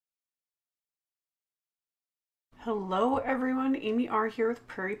Hello everyone, AmyR here with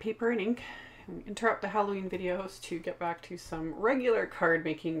Prairie Paper and Ink. Interrupt the Halloween videos to get back to some regular card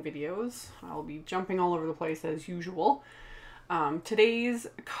making videos. I'll be jumping all over the place as usual. Today's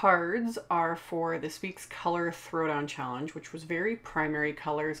cards are for this week's Color Throwdown Challenge, which was very primary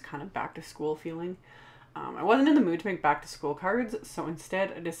colors, kind of back to school feeling. I wasn't in the mood to make back to school cards, so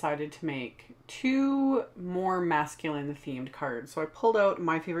instead I decided to make two more masculine themed cards. So I pulled out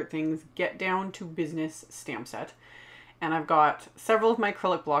my favorite things, Get Down to Business stamp set. And I've got several of my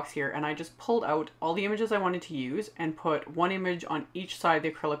acrylic blocks here, and I just pulled out all the images I wanted to use and put one image on each side of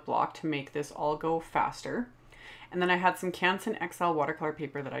the acrylic block to make this all go faster. And then I had some Canson XL watercolor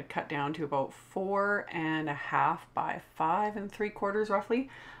paper that I'd cut down to about 4.5 by 5 3/4 roughly.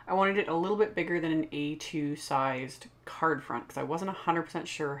 I wanted it a little bit bigger than an A2 sized card front because I wasn't 100%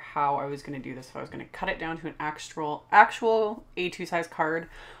 sure how I was going to do this. If I was going to cut it down to an actual A2 size card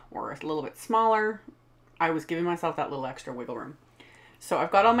or a little bit smaller. I was giving myself that little extra wiggle room. So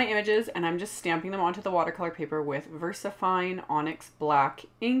I've got all my images and I'm just stamping them onto the watercolor paper with VersaFine Onyx Black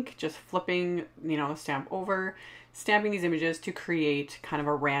ink, just flipping, the stamp over, stamping these images to create kind of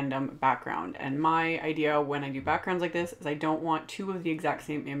a random background. And my idea when I do backgrounds like this is I don't want two of the exact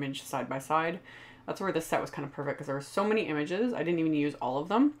same image side by side. That's where this set was kind of perfect because there were so many images, I didn't even use all of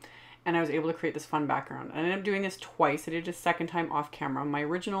them. And I was able to create this fun background. I ended up doing this twice. I did it a second time off camera. My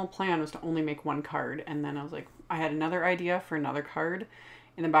original plan was to only make one card. And then I was like, I had another idea for another card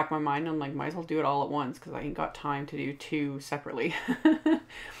in the back of my mind. I'm like, might as well do it all at once because I ain't got time to do two separately.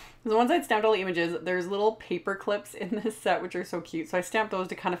 So once I'd stamped all the images, there's little paper clips in this set, which are so cute. So I stamped those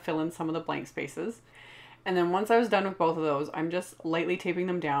to kind of fill in some of the blank spaces. And then once I was done with both of those, I'm just lightly taping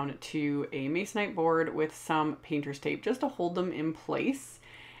them down to a masonite board with some painter's tape just to hold them in place.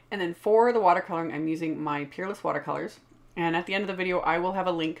 And then for the watercoloring, I'm using my Peerless watercolors. And at the end of the video, I will have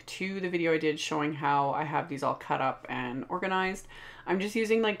a link to the video I did showing how I have these all cut up and organized. I'm just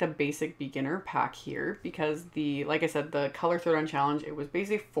using like the basic beginner pack here because like I said, the Color Throwdown Challenge, it was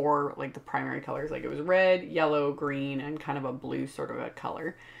basically for like the primary colors. Like it was red, yellow, green, and kind of a blue sort of a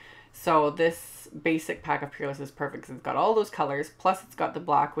color. So this basic pack of Peerless is perfect because it's got all those colors, plus it's got the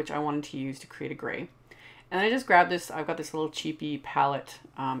black, which I wanted to use to create a gray. And I just grabbed this, I've got this little cheapy palette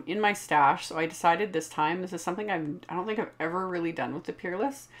in my stash. So I decided this time, this is something I don't think I've ever really done with the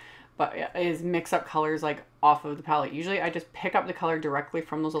Peerless, but is mix up colors like off of the palette. Usually I just pick up the color directly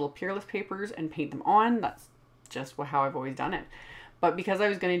from those little Peerless papers and paint them on. That's just how I've always done it. But because I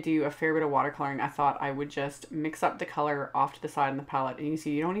was going to do a fair bit of watercoloring, I thought I would just mix up the color off to the side in the palette. And you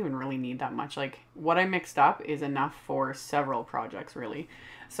see, you don't even really need that much. Like what I mixed up is enough for several projects really.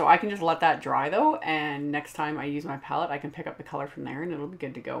 So I can just let that dry though. And next time I use my palette, I can pick up the color from there and it'll be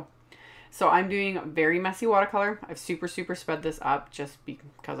good to go. So I'm doing very messy watercolor. I've super sped this up just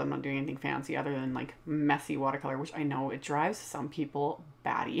because I'm not doing anything fancy other than like messy watercolor, which I know it drives some people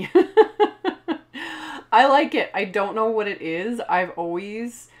batty. I like it. I don't know what it is.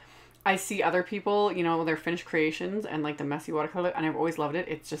 I see other people, their finished creations and like the messy watercolor, and I've always loved it.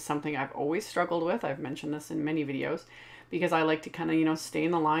 It's just something I've always struggled with. I've mentioned this in many videos because I like to kind of, stay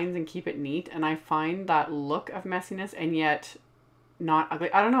in the lines and keep it neat. And I find that look of messiness and yet not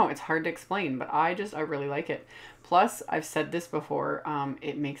ugly. I don't know. It's hard to explain, but I really like it. Plus, I've said this before,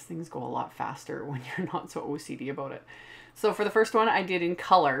 it makes things go a lot faster when you're not so OCD about it. So for the first one I did in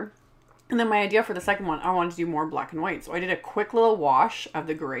color. And then my idea for the second one, I wanted to do more black and white. So I did a quick little wash of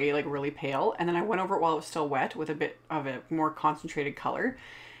the gray, like really pale. And then I went over it while it was still wet with a bit of a more concentrated color.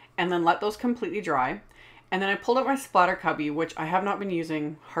 And then let those completely dry. And then I pulled out my splatter cubby, which I have not been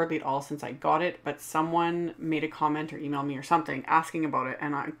using hardly at all since I got it. But someone made a comment or emailed me or something asking about it.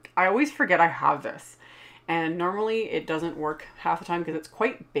 And I always forget I have this. And normally it doesn't work half the time because it's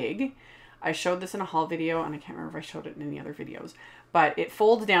quite big. I showed this in a haul video and I can't remember if I showed it in any other videos. But it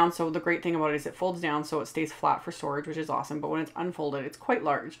folds down, so the great thing about it is it folds down so it stays flat for storage, which is awesome. But when it's unfolded, it's quite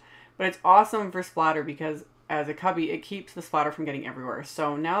large. But it's awesome for splatter because as a cubby, it keeps the splatter from getting everywhere.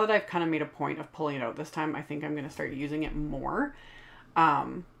 So now that I've kind of made a point of pulling it out this time, I think I'm going to start using it more.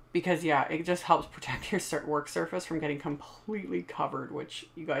 Because yeah, it just helps protect your work surface from getting completely covered, which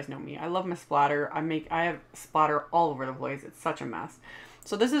you guys know me. I love my splatter. I have splatter all over the place. It's such a mess.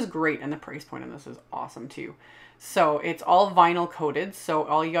 So this is great, and the price point on this is awesome too. So it's all vinyl coated, so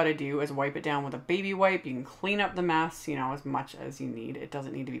all you got to do is wipe it down with a baby wipe. You can clean up the mess, as much as you need. It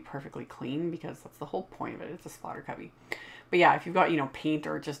doesn't need to be perfectly clean because that's the whole point of it. It's a splatter cubby. But yeah, if you've got, paint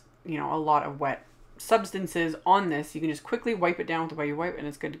or just, a lot of wet substances on this, you can just quickly wipe it down with a baby wipe and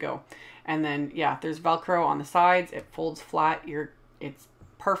it's good to go. And then, yeah, there's Velcro on the sides. It folds flat. It's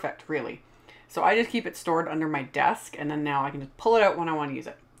perfect, really. So I just keep it stored under my desk, and then now I can just pull it out when I want to use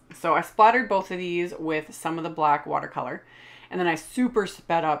it. So I splattered both of these with some of the black watercolor, and then I super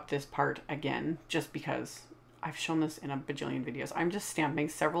sped up this part again, just because I've shown this in a bajillion videos. I'm just stamping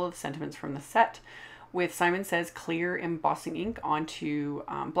several of the sentiments from the set with Simon Says clear embossing ink onto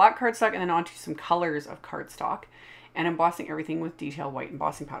black cardstock, and then onto some colors of cardstock, and embossing everything with detail white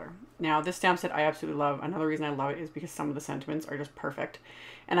embossing powder. Now this stamp set I absolutely love. Another reason I love it is because some of the sentiments are just perfect.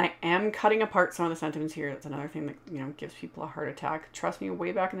 And I am cutting apart some of the sentiments here. That's another thing that, you know, gives people a heart attack. Trust me,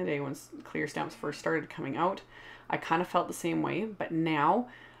 way back in the day when clear stamps first started coming out, I kind of felt the same way, but now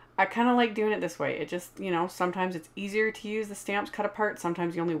I kind of like doing it this way. It just, you know, sometimes it's easier to use the stamps cut apart.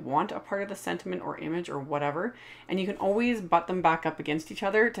 Sometimes you only want a part of the sentiment or image or whatever. And you can always butt them back up against each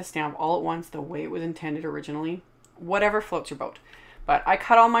other to stamp all at once the way it was intended originally. Whatever floats your boat. But I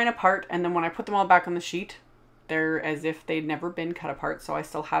cut all mine apart, and then when I put them all back on the sheet, they're as if they'd never been cut apart. So I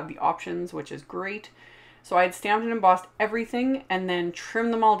still have the options, which is great. So I had stamped and embossed everything and then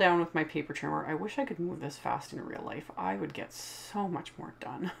trimmed them all down with my paper trimmer. I wish I could move this fast in real life. I would get so much more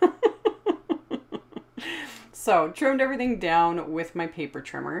done. So trimmed everything down with my paper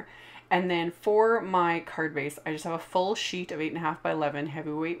trimmer. And then for my card base, I just have a full sheet of 8.5 by 11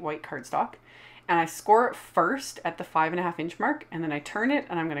 heavyweight white cardstock. And I score it first at the 5.5 inch mark, and then I turn it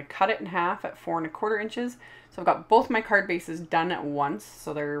and I'm going to cut it in half at 4.25 inches. So I've got both my card bases done at once.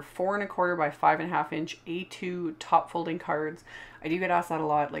 So they're 4.25 by 5.5 inch A2 top folding cards. I do get asked that a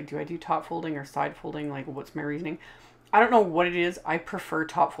lot. Like, do I do top folding or side folding? Like, what's my reasoning? I don't know what it is. I prefer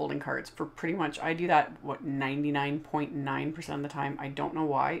top folding cards for pretty much, I do that, what, 99.9% of the time. I don't know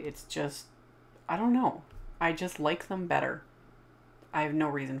why. It's just, I don't know. I just like them better. I have no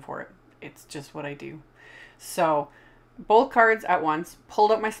reason for it. It's just what I do. So both cards at once,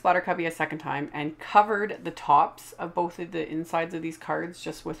 pulled up my splatter cubby a second time and covered the tops of both of the insides of these cards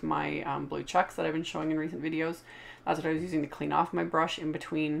just with my blue chucks that I've been showing in recent videos. That's what I was using to clean off my brush in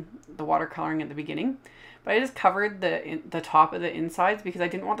between the watercoloring at the beginning. But I just covered the top of the insides because I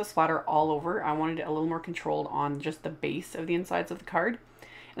didn't want the splatter all over. I wanted it a little more controlled on just the base of the insides of the card.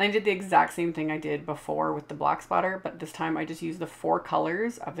 And I did the exact same thing I did before with the black splatter, but this time I just used the 4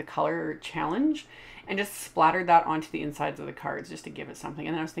 colors of the color challenge and just splattered that onto the insides of the cards just to give it something.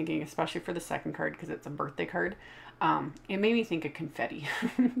 And then I was thinking, especially for the second card, because it's a birthday card, it made me think of confetti.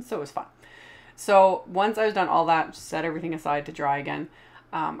 So it was fun. So once I was done all that, set everything aside to dry again,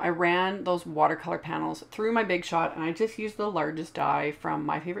 I ran those watercolor panels through my Big Shot, and I just used the largest die from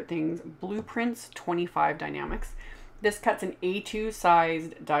My Favorite Things, Blueprints 25 Dynamics. This cuts an A2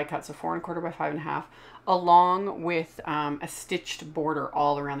 sized die cut, so 4.25 by 5.5, along with a stitched border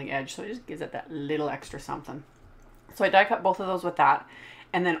all around the edge. So it just gives it that little extra something. So I die cut both of those with that.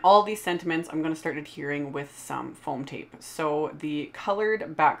 And then all these sentiments I'm going to start adhering with some foam tape. So the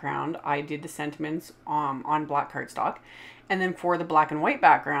colored background, I did the sentiments on black cardstock. And then for the black and white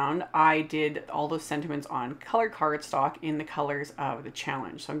background, I did all those sentiments on colored cardstock in the colors of the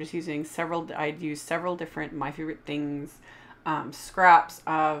challenge. So I'm just using I'd used several different My Favorite Things scraps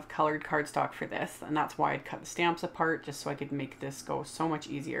of colored cardstock for this. And that's why I'd cut the stamps apart, just so I could make this go so much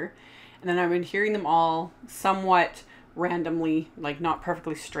easier. And then I've been adhering them all somewhat randomly, like not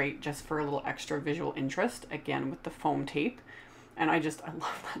perfectly straight, just for a little extra visual interest, again with the foam tape. And I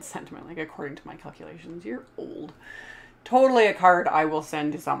love that sentiment, like according to my calculations, you're old. Totally a card I will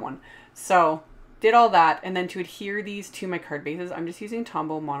send to someone. So did all that, and then to adhere these to my card bases, I'm just using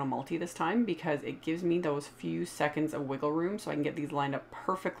Tombow Mono Multi this time because it gives me those few seconds of wiggle room so I can get these lined up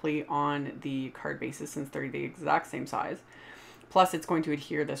perfectly on the card bases since they're the exact same size. Plus it's going to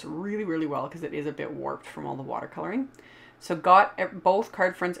adhere this really, really well because it is a bit warped from all the watercoloring. So got both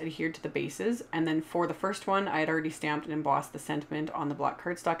card fronts adhered to the bases, and then for the first one I had already stamped and embossed the sentiment on the black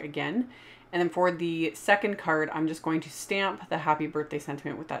cardstock again. And then for the second card, I'm just going to stamp the happy birthday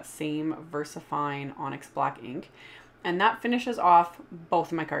sentiment with that same VersaFine Onyx Black ink. And that finishes off both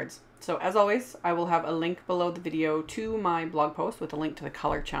of my cards. So as always, I will have a link below the video to my blog post with a link to the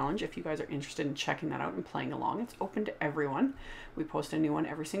color challenge if you guys are interested in checking that out and playing along. It's open to everyone. We post a new one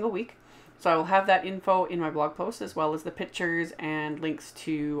every single week. So I will have that info in my blog post, as well as the pictures and links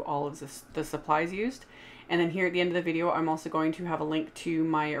to all of the supplies used. And then here at the end of the video, I'm also going to have a link to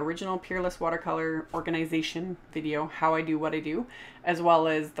my original Peerless watercolor organization video, how I do what I do, as well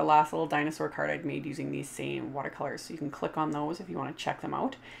as the last little dinosaur card I'd made using these same watercolors. So you can click on those if you want to check them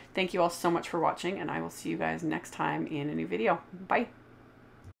out. Thank you all so much for watching, and I will see you guys next time in a new video. Bye.